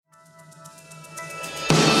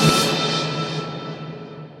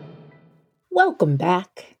Welcome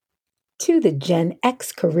back to the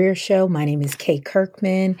GenX Career Show. My name is Kay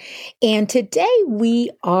Kirkman, and today we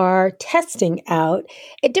are testing out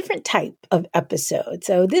a different type of episode.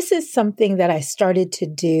 So this is something that I started to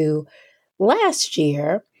do last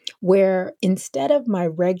year, where instead of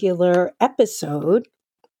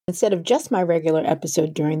just my regular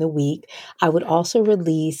episode during the week, I would also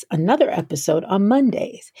release another episode on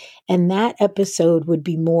Mondays. And that episode would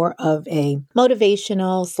be more of a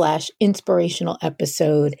motivational/inspirational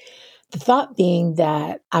episode. The thought being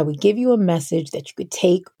that I would give you a message that you could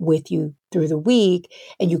take with you through the week,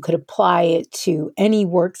 and you could apply it to any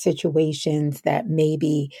work situations that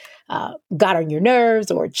maybe got on your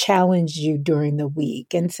nerves or challenged you during the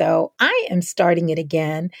week. And so I am starting it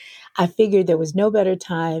again. I figured there was no better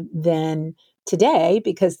time than today,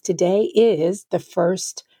 because today is the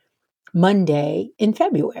first Monday in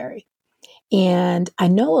February. And I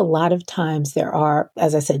know a lot of times there are,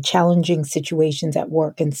 as I said, challenging situations at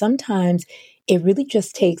work. And sometimes it really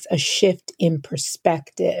just takes a shift in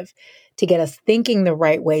perspective to get us thinking the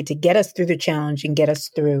right way, to get us through the challenge and get us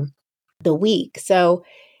through the week. So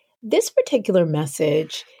this particular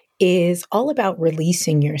message is all about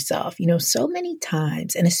releasing yourself. So many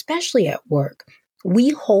times, and especially at work, we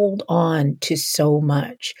hold on to so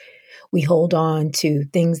much. We hold on to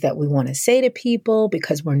things that we want to say to people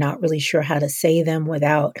because we're not really sure how to say them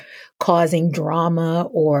without causing drama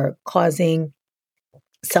or causing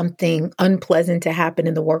something unpleasant to happen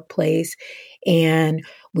in the workplace. And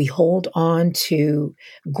we hold on to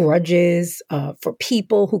grudges for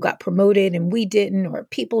people who got promoted and we didn't, or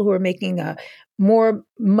people who are making more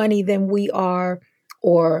money than we are,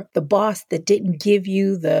 or the boss that didn't give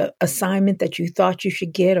you the assignment that you thought you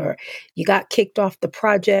should get, or you got kicked off the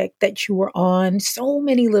project that you were on. So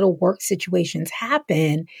many little work situations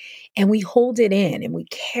happen, and we hold it in and we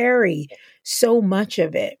carry so much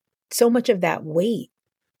of it, so much of that weight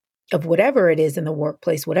of whatever it is in the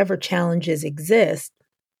workplace, whatever challenges exist.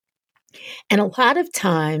 And a lot of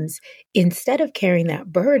times, instead of carrying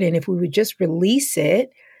that burden, if we would just release it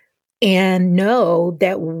and know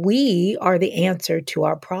that we are the answer to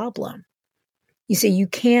our problem. You see, you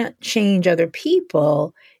can't change other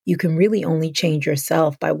people. You can really only change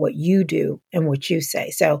yourself by what you do and what you say.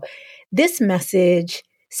 So this message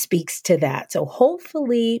speaks to that. So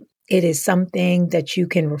hopefully it is something that you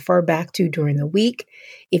can refer back to during the week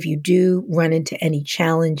if you do run into any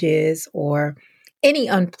challenges or any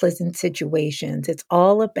unpleasant situations. It's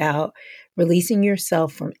all about releasing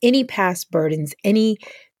yourself from any past burdens, any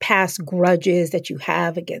past grudges that you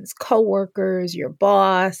have against coworkers, your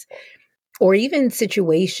boss, or even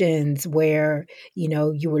situations where,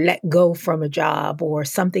 you were let go from a job or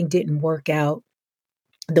something didn't work out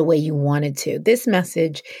the way you wanted to. This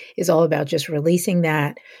message is all about just releasing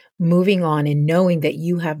that, moving on, and knowing that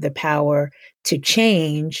you have the power to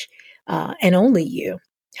change, and only you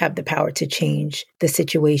have the power to change the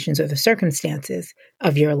situations or the circumstances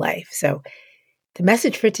of your life. So the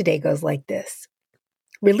message for today goes like this.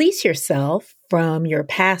 Release yourself from your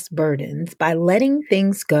past burdens by letting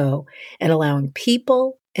things go and allowing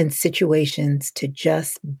people and situations to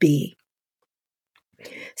just be.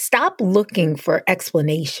 Stop looking for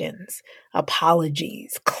explanations,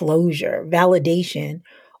 apologies, closure, validation,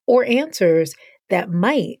 or answers that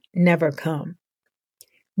might never come.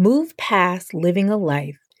 Move past living a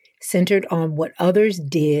life centered on what others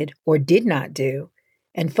did or did not do,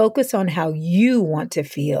 and focus on how you want to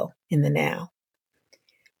feel in the now.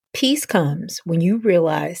 Peace comes when you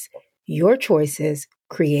realize your choices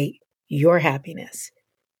create your happiness,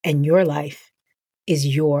 and your life is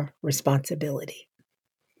your responsibility.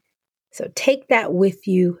 So take that with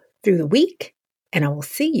you through the week, and I will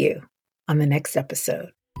see you on the next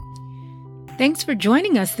episode. Thanks for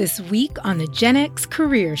joining us this week on the GenX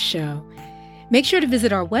Career Show. Make sure to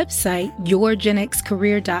visit our website,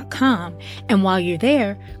 yourgenxcareer.com, and while you're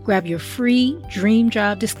there, grab your free Dream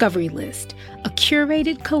Job Discovery List, a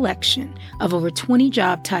curated collection of over 20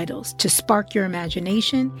 job titles to spark your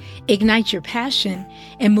imagination, ignite your passion,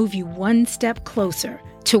 and move you one step closer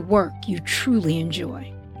to work you truly enjoy.